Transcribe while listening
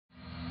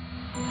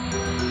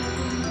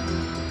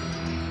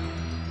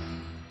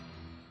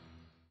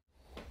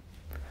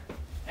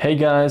Hey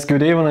guys,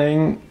 good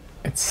evening.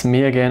 It's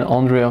me again,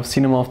 Andre of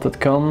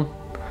Cinemoth.com.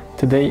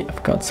 Today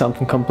I've got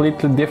something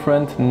completely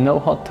different. No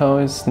hot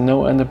toys,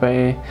 no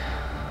underbay,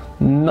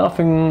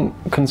 nothing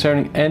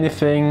concerning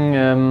anything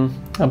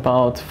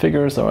about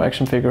figures or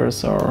action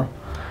figures or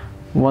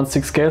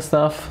 1/6 scale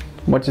stuff.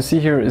 What you see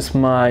here is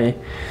my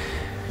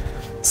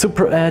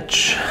Super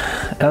Edge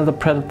Elder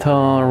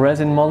Predator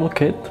resin model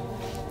kit,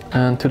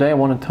 and today I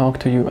want to talk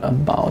to you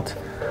about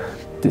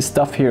this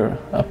stuff here,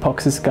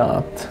 Apoxie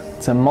Sculpt.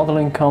 It's a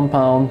modeling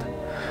compound,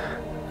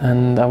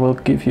 and I will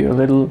give you a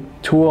little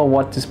tour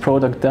what this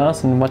product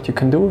does and what you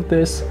can do with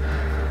this.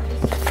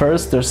 But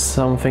first there's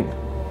something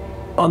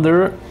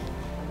other.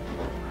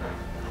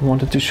 I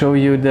wanted to show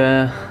you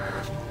the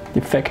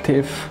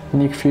defective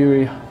Nick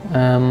Fury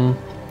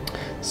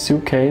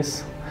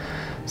suitcase.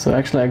 So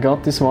actually I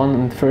got this one,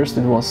 and first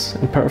it was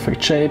in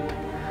perfect shape,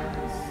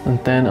 and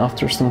then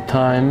after some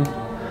time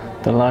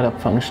the light up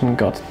function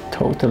got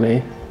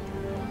totally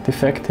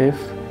defective.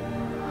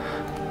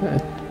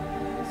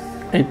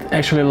 It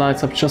actually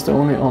lights up just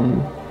only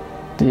on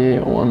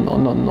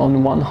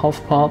one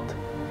half part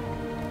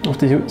of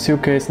the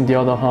suitcase, and the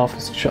other half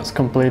is just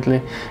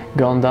completely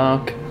gone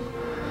dark.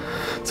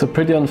 So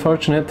pretty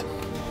unfortunate,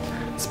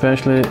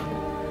 especially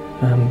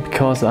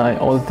because I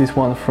ordered this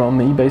one from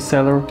an eBay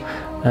seller,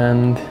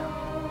 and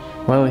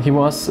well, he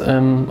was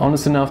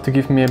honest enough to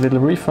give me a little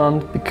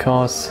refund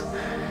because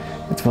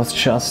it was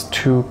just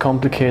too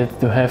complicated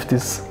to have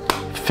this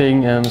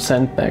thing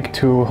sent back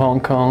to Hong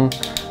Kong,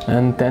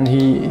 and then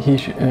he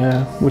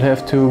would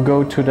have to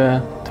go to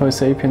the Toy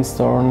Sapien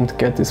store and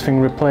get this thing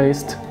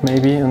replaced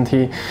maybe, and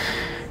he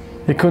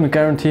couldn't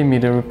guarantee me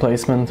the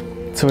replacement,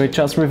 so he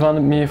just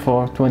refunded me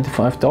for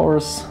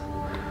 $25.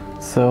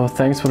 So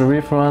thanks for the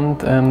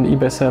refund.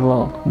 eBay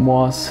seller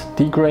was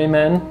the Grey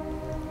Man,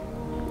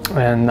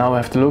 and now I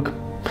have to look.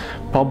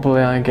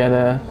 Probably I get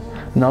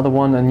another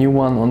one, a new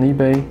one on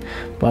eBay,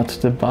 but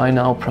the buy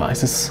now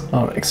prices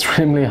are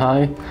extremely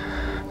high,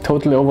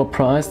 totally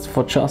overpriced.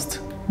 For just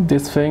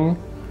this thing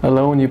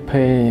alone you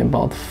pay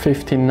about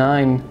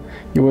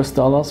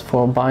 $59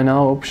 for a buy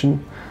now option,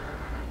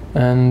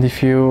 and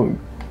if you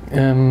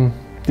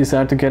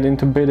decide to get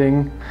into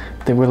bidding,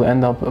 they will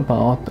end up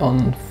about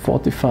on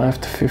 $45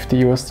 to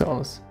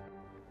 $50.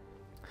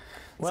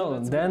 Well,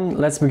 then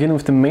let's begin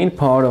with the main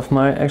part of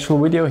my actual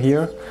video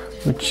here,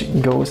 which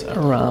goes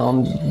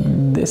around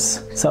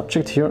this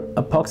subject here,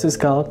 Apoxie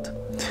Sculpt,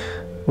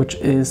 which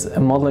is a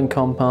modeling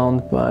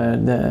compound by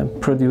the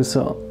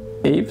producer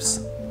Aves.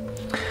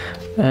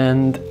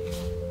 And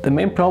the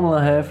main problem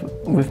I have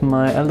with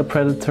my Elder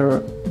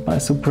Predator by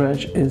Super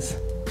Edge is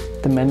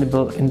the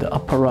mandible in the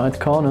upper right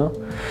corner.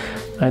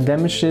 I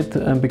damaged it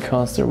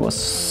because there was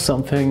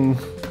something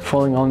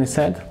falling on his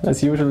head,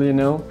 as usually, you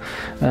know,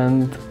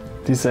 and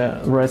these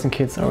resin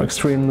kits are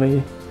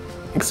extremely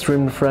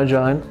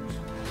fragile.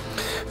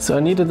 So I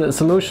needed a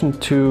solution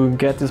to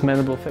get this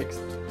mandible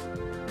fixed.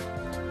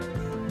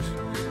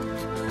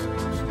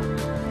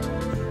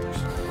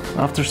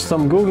 After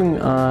some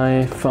googling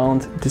I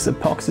found this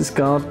Apoxie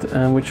Sculpt,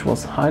 which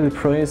was highly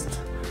praised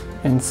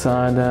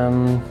inside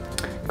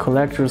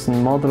collectors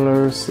and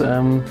modelers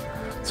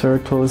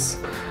circles,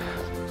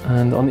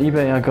 and on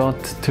eBay I got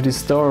to this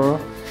store,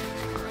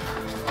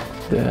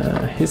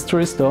 the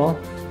history store,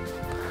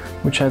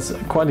 which has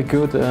quite a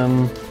good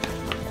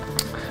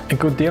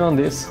deal on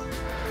this.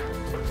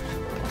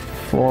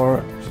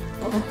 For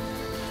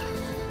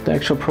the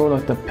actual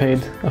product I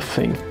paid, I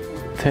think,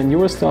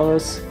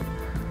 $10,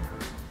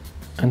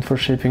 and for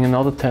shipping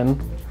another 10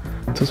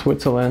 to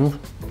Switzerland.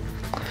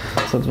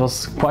 So it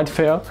was quite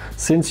fair,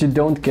 since you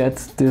don't get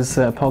this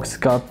Apoxie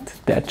Sculpt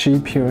that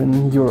cheap here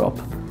in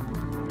Europe.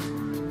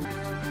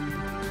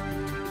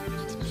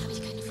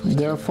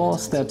 There are 4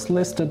 steps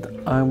listed.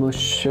 I will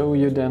show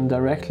you them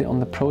directly on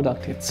the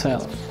product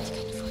itself.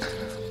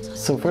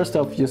 So first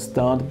off, you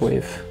start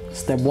with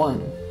step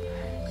 1.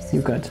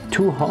 You got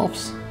 2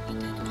 halves,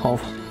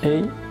 half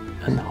A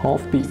and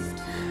half B.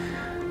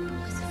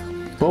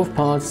 Both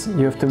parts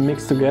you have to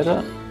mix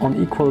together on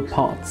equal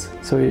parts.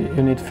 So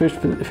you need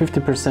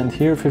 50%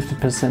 here,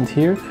 50%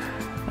 here,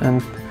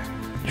 and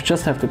you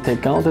just have to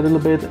take out a little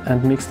bit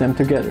and mix them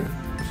together.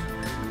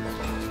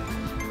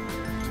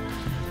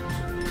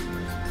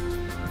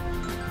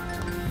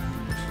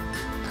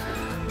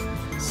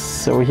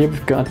 So here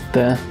we've got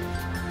the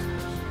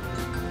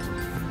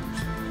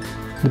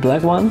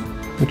black one,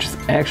 which is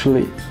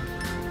actually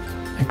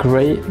a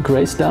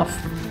gray stuff,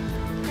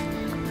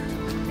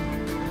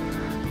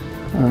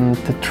 and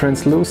the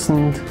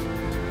translucent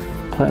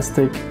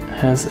plastic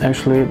has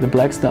actually the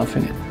black stuff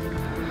in it.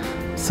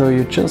 So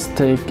you just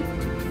take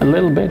a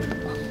little bit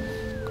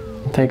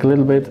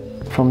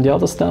from the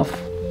other stuff,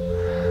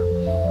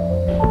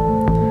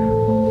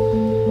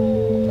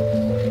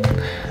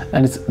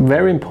 and it's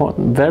very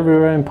important,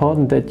 very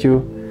important that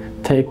you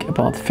take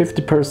about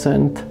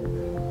 50%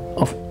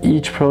 of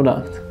each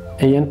product,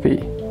 A and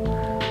B.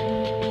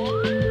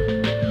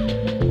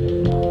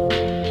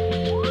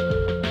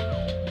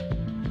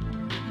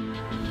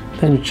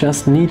 Then you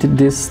just knead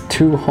these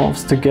two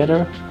halves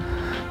together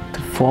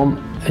to form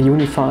a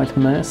unified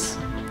mass.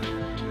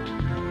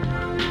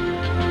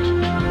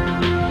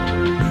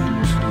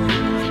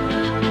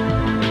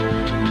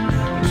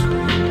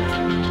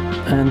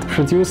 And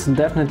producer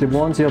definitely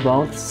warns you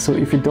about, so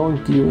if you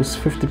don't use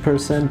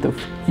 50% of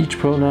each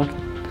product,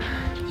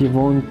 you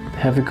won't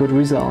have a good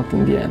result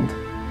in the end.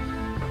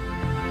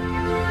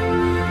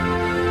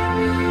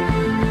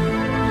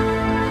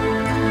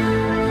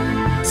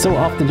 So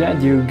after that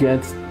you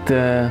get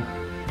the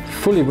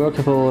fully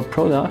workable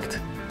product,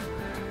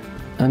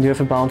 and you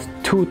have about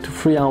 2 to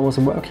 3 hours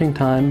working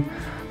time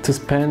to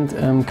spend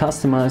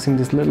customizing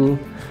this little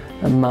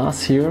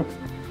mass here.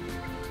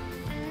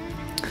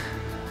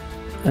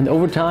 And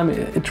over time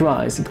it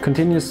dries, it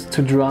continues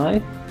to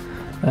dry.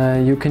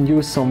 You can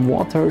use some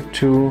water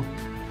to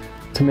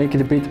make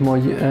it a bit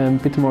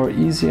more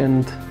easy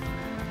and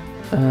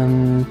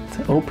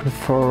open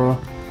for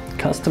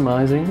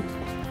customizing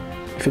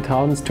if it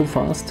hardens too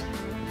fast.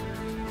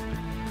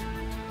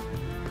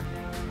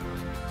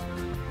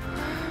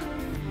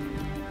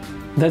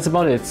 That's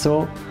about it.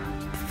 So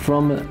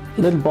from a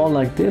little ball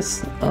like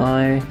this,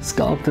 I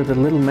sculpted a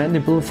little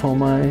mandible for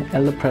my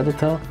elder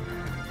predator,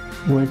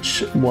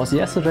 which was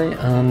yesterday,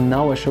 and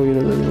now I show you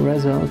the little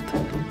result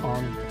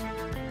on.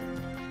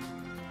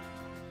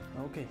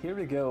 Okay, here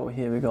we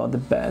go, the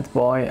bad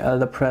boy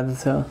elder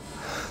predator.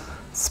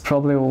 It's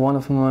probably one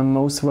of my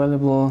most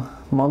valuable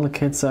model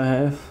kits I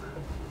have.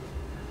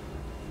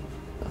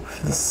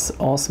 This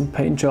awesome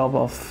paint job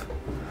of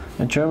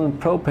a German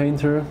pro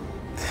painter,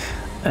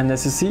 and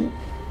as you see,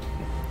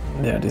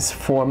 there are these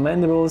 4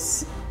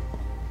 mandibles,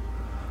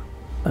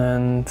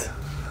 and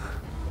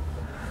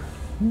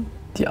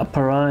the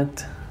upper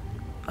right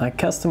I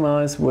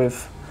customized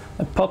with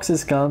Apoxie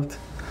Sculpt.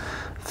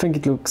 I think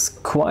it looks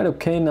quite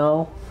okay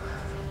now,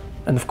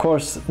 and of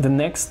course the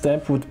next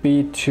step would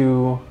be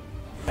to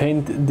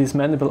paint this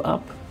mandible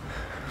up.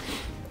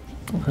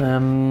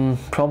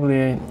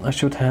 Probably I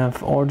should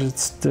have ordered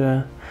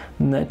the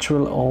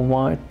natural or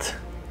white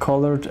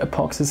colored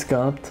Apoxie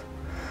Sculpt,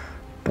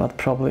 but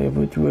probably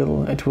it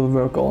will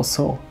work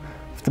also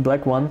with the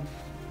black one.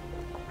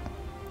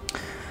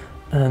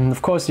 And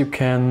of course you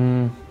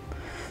can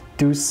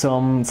do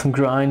some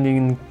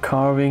grinding,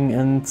 carving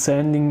and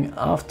sanding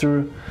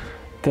after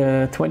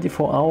the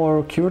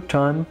 24-hour cure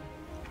time,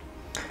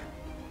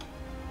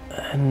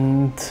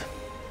 and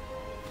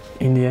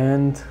in the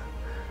end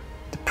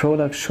the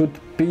product should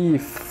be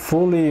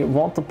fully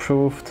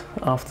waterproofed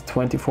after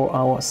 24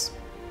 hours.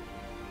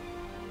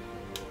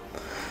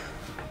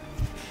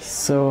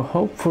 So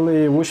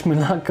hopefully, wish me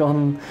luck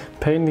on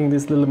painting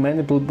this little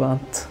mandible,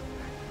 but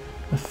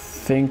I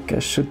think I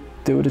should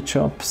do the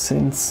job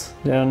since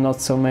there are not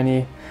so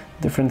many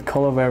different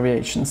color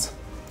variations.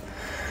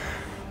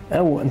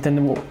 Oh, and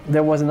then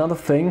there was another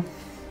thing.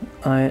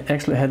 I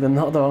actually had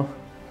another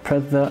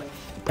predator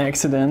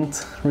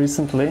accident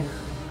recently.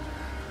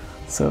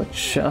 So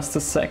just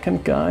a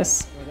second,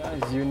 guys.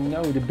 Guys, you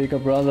know the bigger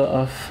brother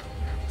of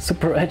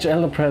Super Edge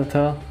Elder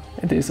Predator.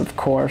 It is of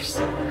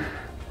course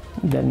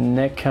the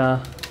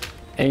NECA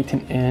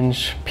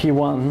 18-inch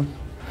P1.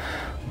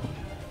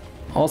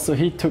 Also,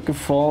 he took a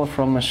fall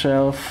from a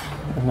shelf,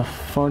 and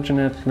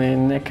unfortunately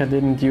NECA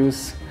didn't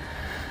use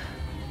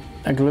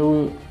a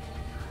glue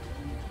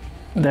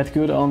that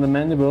good on the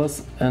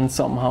mandibles, and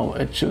somehow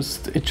it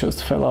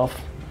just fell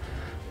off,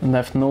 and I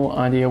have no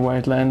idea where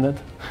it landed.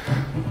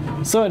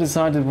 So I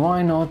decided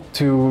why not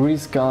to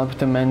resculpt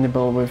the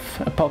mandible with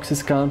Apoxie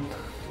Sculpt,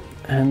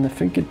 and I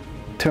think it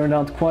turned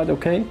out quite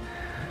okay.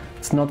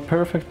 It's not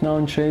perfect now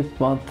in shape,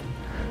 but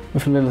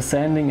with a little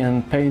sanding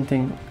and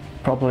painting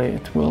probably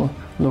it will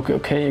look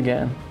okay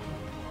again.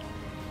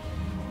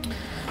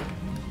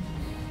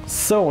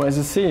 So as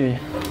you see,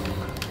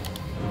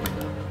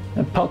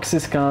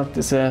 Apoxie Sculpt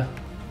is a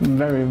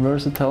very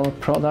versatile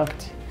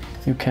product.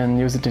 You can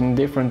use it in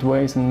different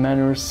ways and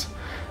manners,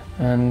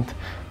 and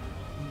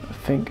I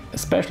think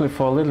especially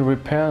for little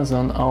repairs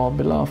on our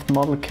beloved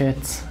model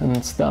kits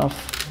and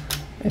stuff,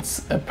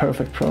 it's a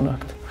perfect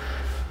product.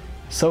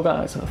 So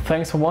guys,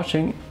 thanks for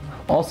watching.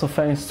 Also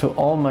thanks to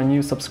all my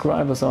new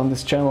subscribers on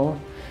this channel.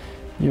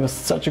 You're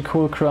such a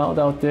cool crowd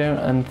out there,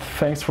 and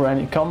thanks for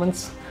any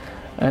comments.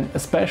 And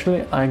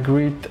especially I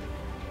greet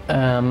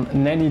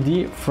Nanny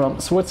D from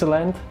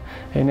Switzerland.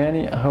 Hey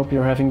Nanny, I hope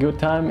you're having a good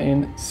time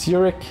in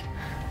Zurich,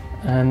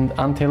 and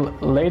until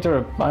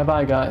later, bye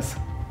bye guys.